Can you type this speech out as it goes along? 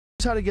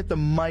How to get the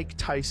Mike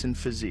Tyson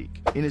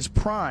physique. In his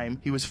prime,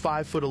 he was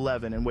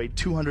 5'11" and weighed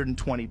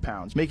 220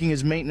 pounds, making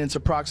his maintenance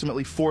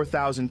approximately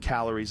 4,000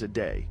 calories a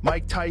day.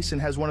 Mike Tyson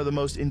has one of the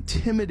most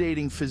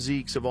intimidating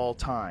physiques of all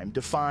time,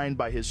 defined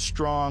by his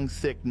strong,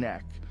 thick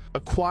neck.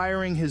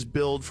 Acquiring his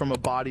build from a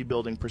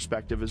bodybuilding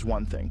perspective is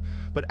one thing,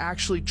 but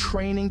actually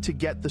training to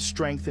get the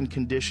strength and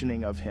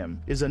conditioning of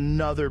him is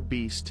another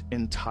beast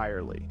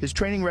entirely. His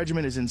training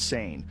regimen is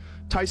insane.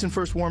 Tyson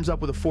first warms up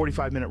with a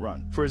 45-minute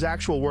run. For his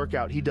actual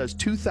workout, he does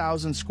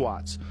 2,000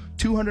 squats,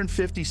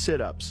 250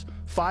 sit-ups,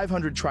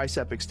 500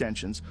 tricep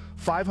extensions,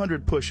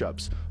 500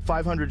 push-ups,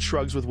 500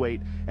 shrugs with weight,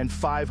 and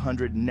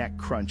 500 neck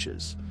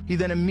crunches. He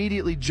then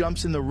immediately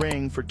jumps in the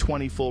ring for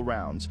 20 full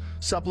rounds,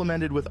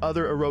 supplemented with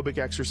other aerobic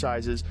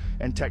exercises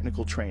and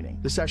technical training.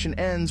 The session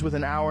ends with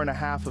an hour and a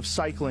half of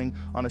cycling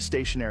on a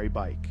stationary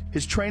bike.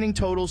 His training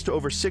totals to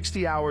over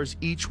 60 hours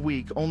each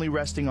week, only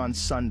resting on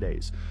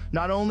Sundays.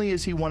 Not only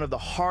is he one of the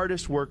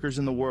hardest workers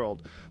in the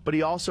world, but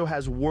he also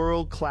has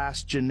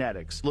world-class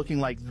genetics, looking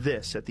like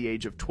this at the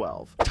age of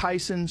 12.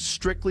 Tyson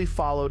strictly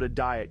followed a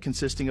diet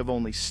consisting of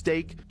only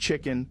steak,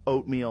 chicken,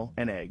 oatmeal,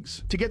 and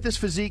eggs. To get this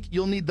physique,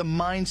 you'll need the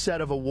mindset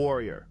of a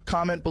warrior.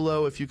 Comment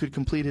below if you could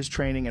complete his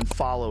training and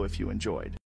follow if you enjoyed.